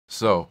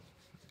So,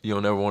 you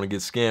don't ever want to get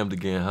scammed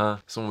again, huh?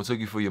 Someone took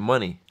you for your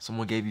money.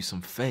 Someone gave you some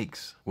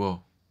fakes.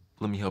 Well,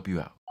 let me help you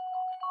out.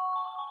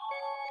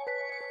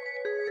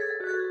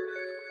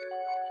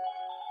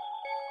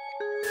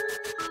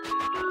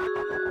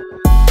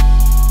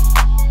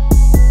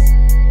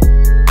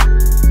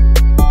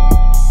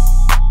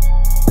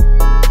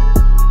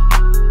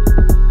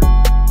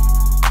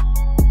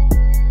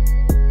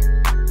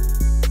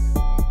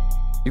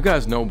 You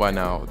guys know by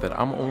now that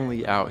I'm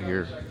only out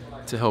here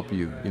to help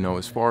you. You know,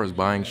 as far as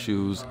buying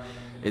shoes,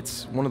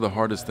 it's one of the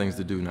hardest things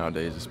to do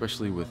nowadays,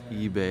 especially with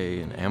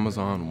eBay and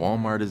Amazon.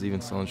 Walmart is even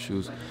selling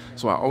shoes.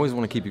 So I always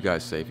want to keep you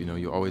guys safe. You know,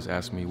 you always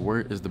ask me,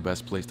 where is the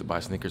best place to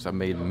buy sneakers? I've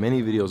made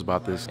many videos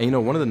about this. And you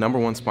know, one of the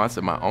 #1 spots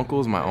that my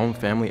uncles, my own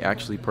family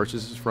actually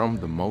purchases from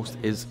the most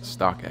is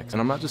Stockx. And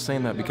I'm not just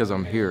saying that because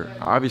I'm here.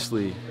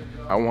 Obviously,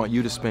 I want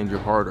you to spend your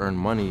hard-earned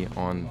money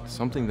on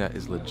something that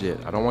is legit.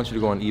 I don't want you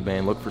to go on eBay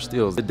and look for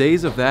steals. The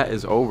days of that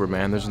is over,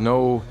 man. There's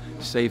no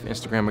safe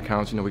Instagram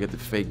accounts. You know, we get the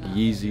fake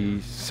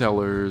Yeezy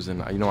sellers,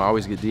 and you know, I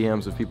always get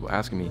DMs of people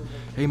asking me,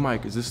 hey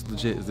Mike, is this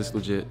legit? Is this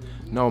legit?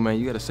 No, man,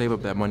 you gotta save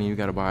up that money. You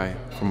gotta buy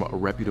from a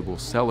reputable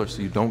seller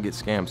so you don't get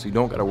scammed, so you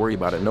don't gotta worry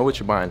about it. Know what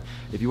you're buying.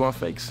 If you want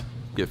fakes,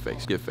 get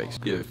fakes, get fakes,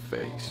 get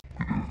fakes.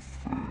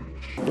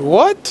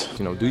 What?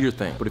 You know, do your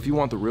thing. But if you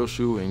want the real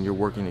shoe and you're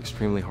working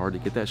extremely hard to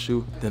get that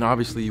shoe, then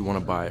obviously you want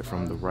to buy it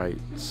from the right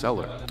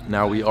seller.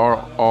 Now, we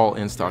are all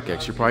in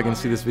Stockx. You're probably going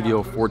to see this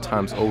video 4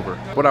 times over.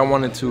 But I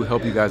wanted to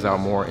help you guys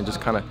out more and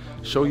just kind of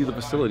show you the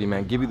facility,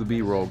 man. Give you the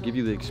B-roll, give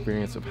you the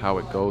experience of how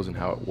it goes and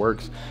how it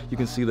works. You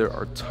can see there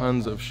are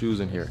tons of shoes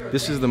in here.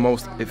 This is the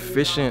most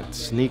efficient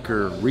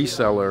sneaker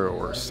reseller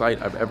or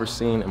site I've ever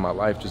seen in my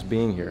life just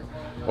being here.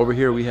 Over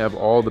here we have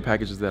all the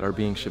packages that are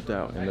being shipped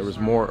out, and there was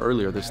more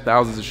earlier. There's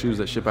thousands of shoes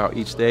that ship out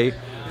each day.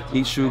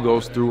 Each shoe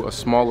goes through a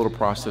small little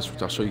process,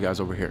 which I'll show you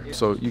guys over here.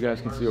 So you guys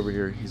can see over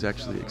here, he's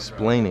actually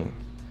explaining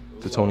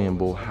to Tony and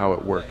Bull how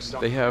it works.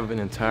 They have an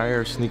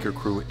entire sneaker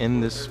crew in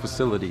this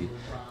facility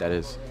that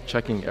is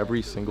checking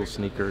every single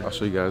sneaker. I'll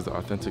show you guys the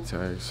authentic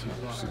tags.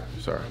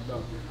 Sorry.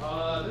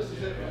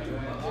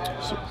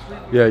 So,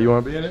 yeah, you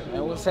want to be in it? Hey,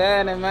 what's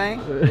happening, man?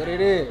 What it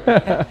is?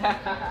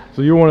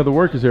 So you're one of the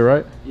workers here,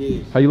 right?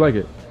 Yeah. How you like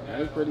it?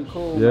 It's pretty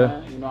cool, Yeah.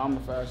 man. You know, I'm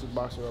the fastest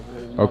boxer up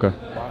here. You know, Okay.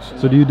 boxing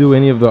So do you do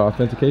any of the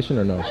authentication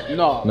or no?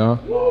 No.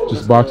 No?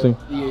 Just boxing?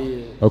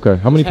 Yeah. Okay.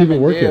 How many people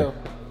work here?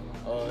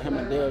 Him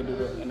and Dale do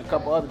it, and a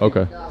couple other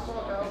Okay. people.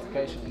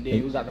 And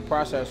then we got the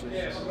processors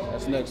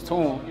that's next to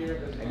him,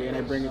 and then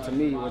they bring it to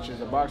me, which is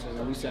the boxers,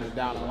 and we send it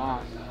down the line.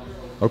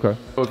 Okay.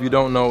 So if you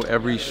don't know,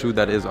 every shoe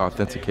that is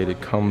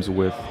authenticated comes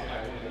with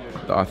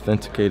the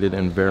authenticated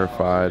and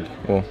verified,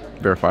 well,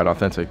 verified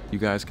authentic. You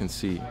guys can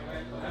see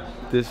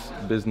this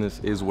business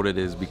is what it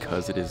is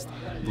because it is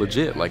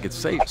legit, like it's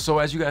safe. So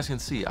as you guys can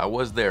see, I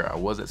was there. I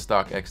was at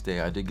Stockx Day.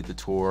 I did get the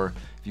tour.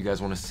 If you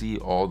guys want to see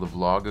all the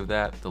vlog of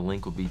that, the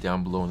link will be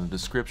down below in the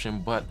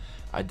description. But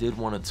I did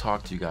want to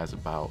talk to you guys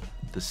about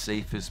the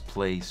safest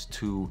place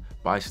to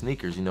buy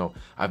sneakers. You know,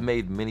 I've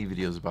made many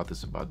videos about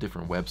this, about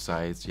different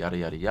websites, yada,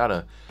 yada,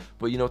 yada.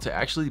 But you know, to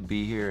actually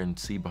be here and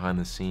see behind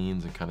the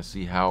scenes and kind of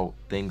see how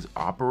things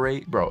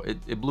operate, bro,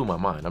 it blew my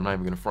mind. I'm not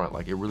even gonna front.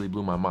 Like, it really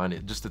blew my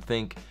mind. Just to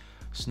think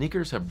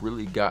sneakers have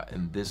really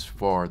gotten this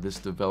far, this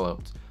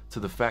developed, to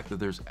the fact that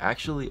there's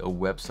actually a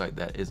website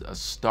that is a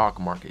stock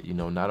market. You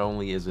know, not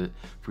only is it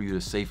for you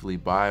to safely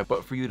buy,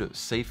 but for you to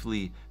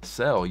safely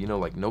sell. You know,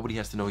 like, nobody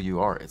has to know who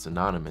you are. It's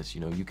anonymous. You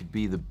know, you could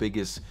be the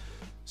biggest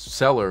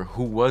seller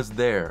who was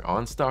there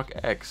on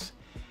Stockx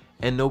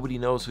and nobody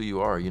knows who you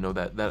are. You know,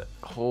 that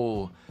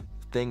whole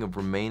thing of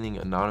remaining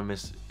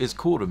anonymous is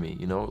cool to me.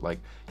 You know, like,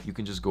 you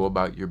can just go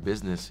about your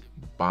business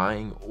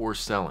buying or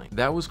selling.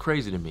 That was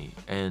crazy to me.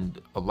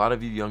 And a lot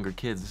of you younger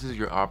kids, this is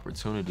your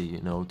opportunity,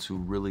 you know, to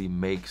really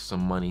make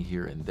some money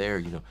here and there.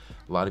 You know,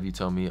 a lot of you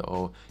tell me,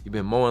 oh, you've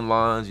been mowing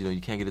lawns, you know,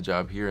 you can't get a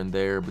job here and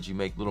there, but you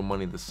make little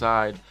money on the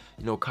side.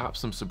 You know, cop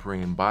some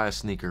Supreme, buy a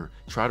sneaker,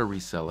 try to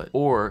resell it.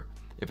 Or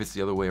if it's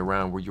the other way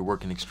around, where you're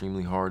working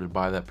extremely hard to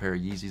buy that pair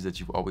of Yeezys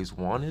that you've always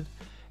wanted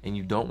and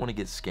you don't want to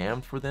get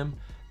scammed for them,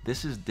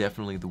 this is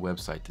definitely the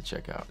website to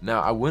check out.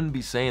 Now, I wouldn't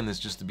be saying this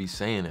just to be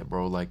saying it,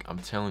 bro. Like, I'm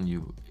telling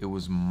you, it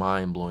was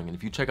mind-blowing. And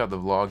if you check out the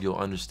vlog, you'll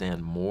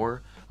understand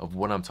more of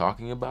what I'm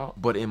talking about.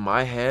 But in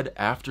my head,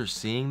 after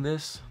seeing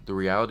this, the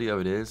reality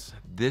of it is,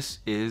 this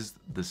is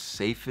the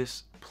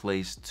safest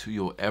place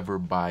you'll ever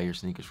buy your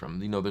sneakers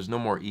from. You know, there's no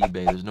more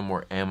eBay, there's no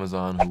more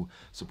Amazon, who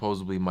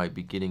supposedly might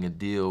be getting a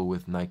deal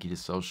with Nike to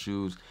sell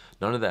shoes.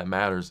 None of that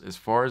matters. As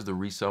far as the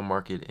resale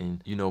market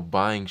and, you know,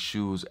 buying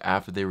shoes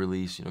after they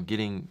release, you know,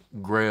 getting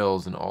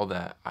grails and all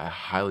that, I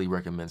highly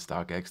recommend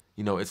Stockx.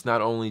 You know, it's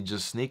not only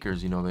just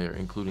sneakers, you know, they're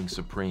including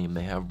Supreme,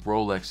 they have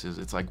Rolexes.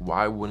 It's like,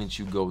 why wouldn't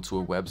you go to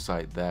a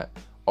website that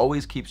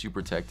always keeps you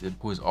protected,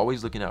 who is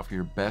always looking out for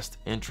your best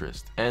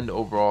interest, and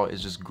overall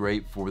is just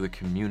great for the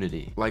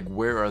community. Like,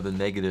 where are the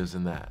negatives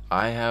in that?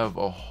 I have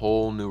a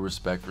whole new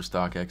respect for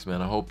Stockx,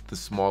 man. I hope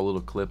this small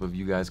little clip of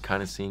you guys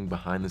kind of seeing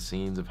behind the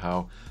scenes of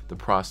how the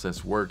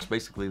process works.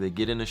 Basically, they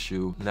get in a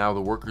shoe. Now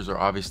the workers are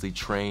obviously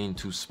trained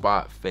to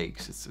spot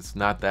fakes. It's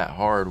not that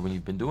hard when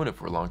you've been doing it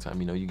for a long time.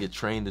 You know, you get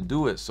trained to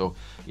do it. So,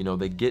 you know,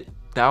 they get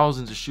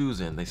thousands of shoes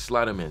in, they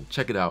slide them in,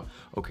 check it out.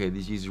 Okay,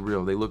 these Yeezy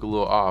real, they look a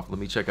little off. Let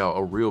me check out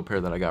a real pair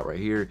that I got right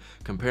here.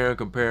 Compare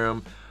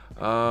them.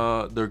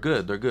 They're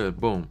good.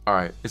 Boom. All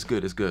right, it's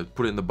good.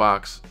 Put it in the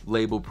box,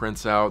 label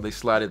prints out, they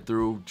slide it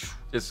through.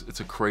 It's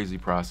a crazy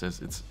process.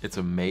 It's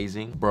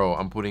amazing, bro.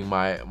 I'm putting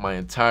my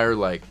entire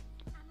like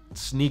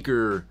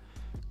sneaker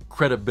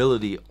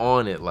credibility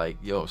on it. Like,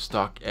 yo,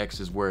 Stockx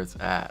is where it's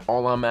at.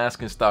 All I'm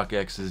asking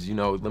Stockx is, you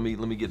know, let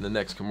me get in the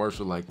next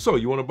commercial like, so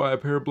you want to buy a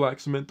pair of black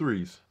cement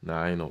 3s?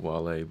 Nah, I ain't no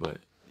Wale, but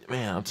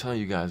man, I'm telling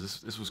you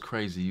guys, this was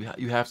crazy.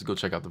 You have to go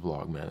check out the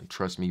vlog, man.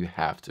 Trust me, you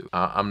have to.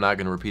 I'm not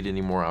gonna repeat it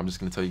anymore. I'm just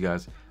gonna tell you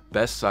guys,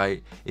 best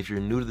site. If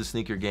you're new to the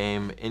sneaker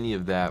game, any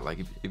of that, like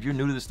if you're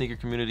new to the sneaker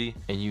community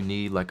and you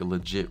need like a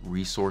legit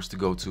resource to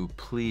go to,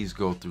 please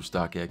go through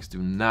Stockx. Do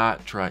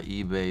not try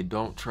eBay,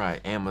 don't try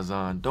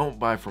Amazon, don't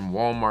buy from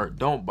Walmart,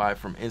 don't buy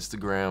from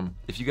Instagram.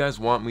 If you guys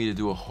want me to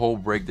do a whole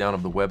breakdown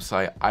of the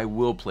website, I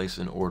will place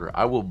an order.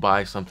 I will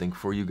buy something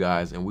for you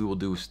guys and we will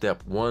do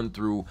step 1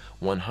 through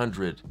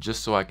 100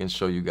 just so I can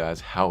show you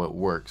guys how it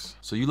works.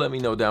 So you let me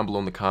know down below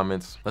in the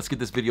comments. Let's get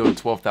this video to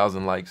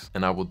 12,000 likes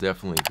and I will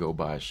definitely go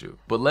buy a shoe.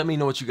 But let me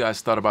know what you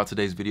guys thought about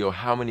today's video.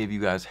 How many of you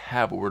guys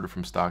have ordered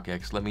from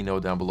Stockx? Let me know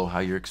down below how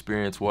your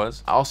experience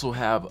was. I also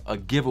have a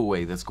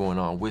giveaway that's going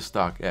on with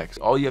Stockx.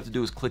 All you have to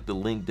do is click the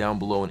link down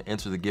below and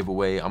enter the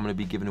giveaway. I'm gonna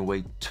be giving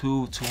away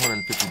 2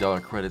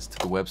 $250 credits to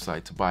the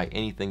website to buy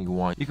anything you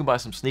want. You can buy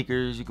some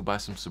sneakers, you can buy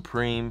some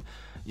Supreme,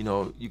 you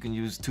know, you can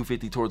use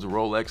 $250 towards a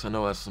Rolex. I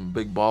know that's some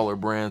big baller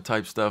brand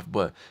type stuff,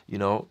 but you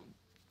know,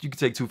 you can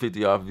take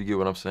 $250 off if you get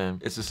what I'm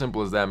saying. It's as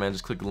simple as that, man.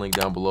 Just click the link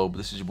down below. But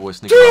this is your boy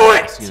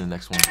ASneakerLife. See you in the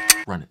next one.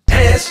 Run it.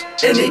 Hands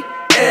in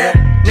the air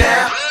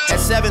now.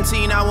 At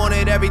 17, I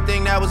wanted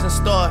everything that was in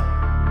store.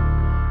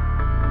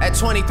 At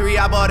 23,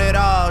 I bought it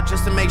all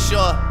just to make sure.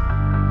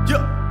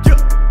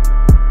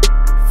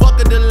 Fuck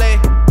a delay.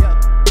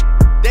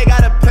 They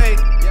gotta pay.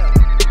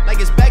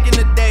 Like it's back in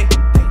the day.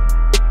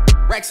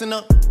 Racks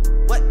up.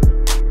 What?